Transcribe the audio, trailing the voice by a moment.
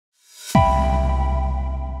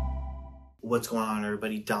What's going on,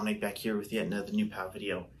 everybody? Dominic back here with yet another Newpowa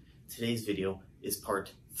video. Today's video is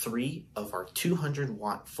part 3 of our 200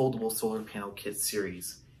 watt foldable solar panel kit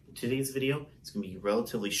series. In today's video, it's going to be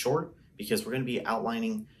relatively short because we're going to be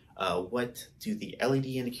outlining what do the LED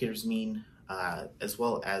indicators mean, as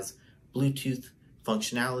well as Bluetooth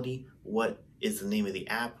functionality, what is the name of the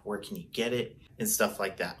app, where can you get it, and stuff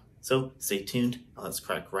like that. So stay tuned and let's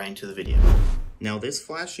crack right into the video. Now this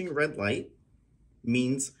flashing red light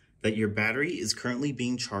means that your battery is currently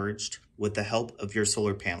being charged with the help of your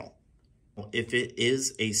solar panel. If it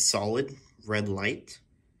is a solid red light,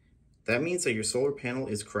 that means that your solar panel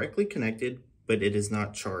is correctly connected, but it is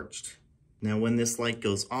not charged. Now when this light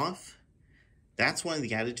goes off, that's one of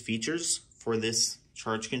the added features for this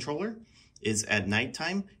charge controller, is at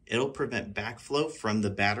nighttime, it'll prevent backflow from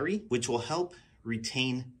the battery, which will help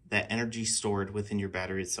retain that energy stored within your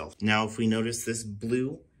battery itself. Now if we notice this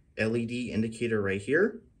blue LED indicator right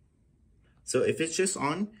here, so if it's just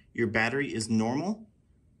on, your battery is normal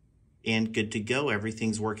and good to go,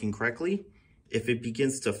 everything's working correctly. If it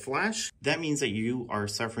begins to flash, that means that you are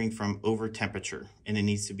suffering from over temperature and it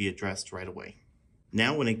needs to be addressed right away.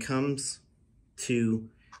 Now when it comes to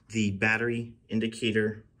the battery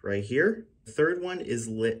indicator right here, the third one is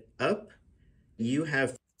lit up. You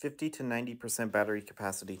have 50 to 90% battery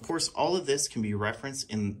capacity. Of course, all of this can be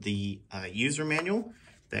referenced in the user manual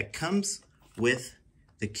that comes with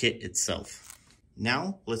the kit itself.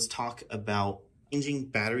 Now let's talk about changing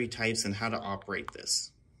battery types and how to operate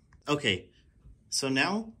this. Okay, so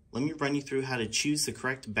now let me run you through how to choose the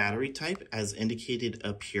correct battery type as indicated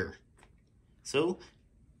up here. So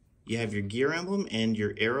you have your gear emblem and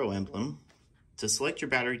your arrow emblem. To select your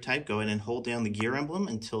battery type, go ahead and hold down the gear emblem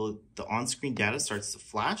until the on-screen data starts to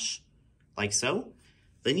flash, like so.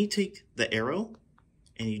 Then you take the arrow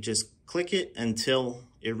and you just click it until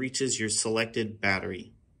it reaches your selected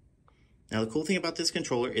battery. Now the cool thing about this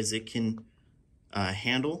controller is it can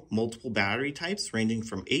handle multiple battery types ranging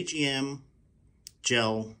from AGM,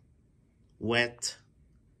 gel, wet,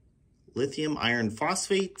 lithium iron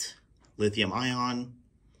phosphate, lithium ion,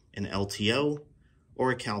 an LTO,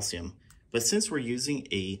 or a calcium. But since we're using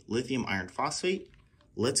a lithium iron phosphate,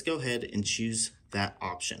 let's go ahead and choose that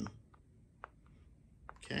option.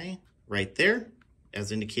 Okay, right there,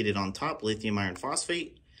 as indicated on top, lithium iron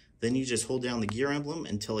phosphate. Then you just hold down the gear emblem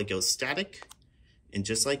until it goes static, and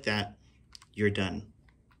just like that, you're done.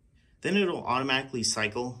 Then it'll automatically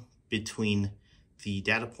cycle between the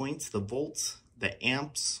data points, the volts, the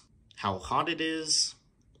amps, how hot it is,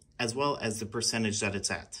 as well as the percentage that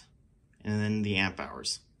it's at, and then the amp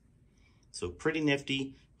hours. So pretty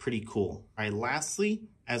nifty, pretty cool. All right, lastly,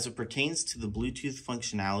 as it pertains to the Bluetooth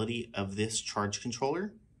functionality of this charge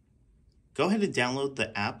controller, go ahead and download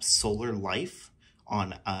the app Solar Life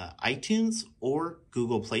on iTunes or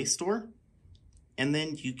Google Play Store, and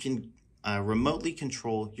then you can remotely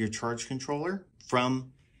control your charge controller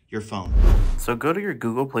from your phone. So go to your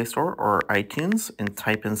Google Play Store or iTunes and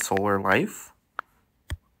type in Solar Life.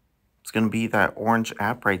 It's going to be that orange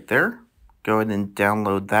app right there. Go ahead and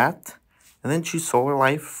download that, and then choose Solar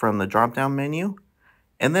Life from the drop-down menu,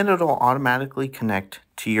 and then it'll automatically connect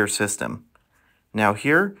to your system. Now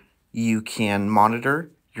here, you can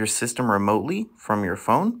monitor your system remotely from your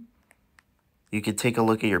phone. You could take a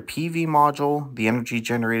look at your PV module, the energy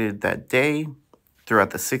generated that day,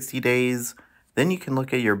 throughout the 60 days. Then you can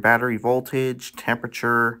look at your battery voltage,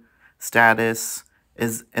 temperature, status,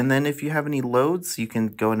 and then if you have any loads, you can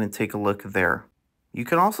go in and take a look there. You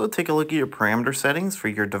can also take a look at your parameter settings for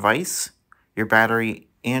your device, your battery,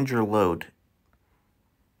 and your load.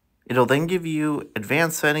 It'll then give you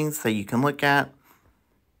advanced settings that you can look at,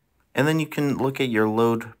 and then you can look at your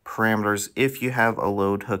load parameters if you have a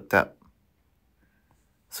load hooked up.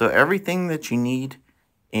 So everything that you need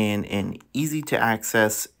in an easy to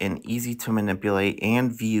access and easy to manipulate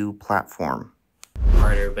and view platform. All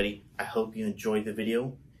right, everybody, I hope you enjoyed the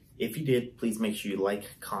video. If you did, please make sure you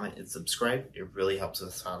like, comment, and subscribe. It really helps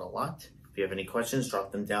us out a lot. If you have any questions,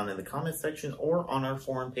 drop them down in the comment section or on our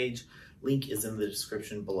forum page. Link is in the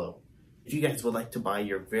description below. If you guys would like to buy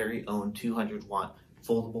your very own 200 watt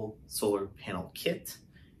foldable solar panel kit,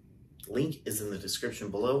 link is in the description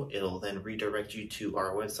below. It'll then redirect you to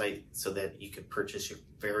our website so that you can purchase your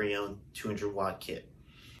very own 200 watt kit.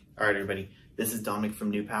 All right, everybody, this is Dominic from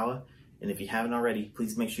Newpowa, and if you haven't already,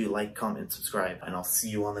 please make sure you like, comment, and subscribe, and I'll see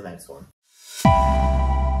you on the next one.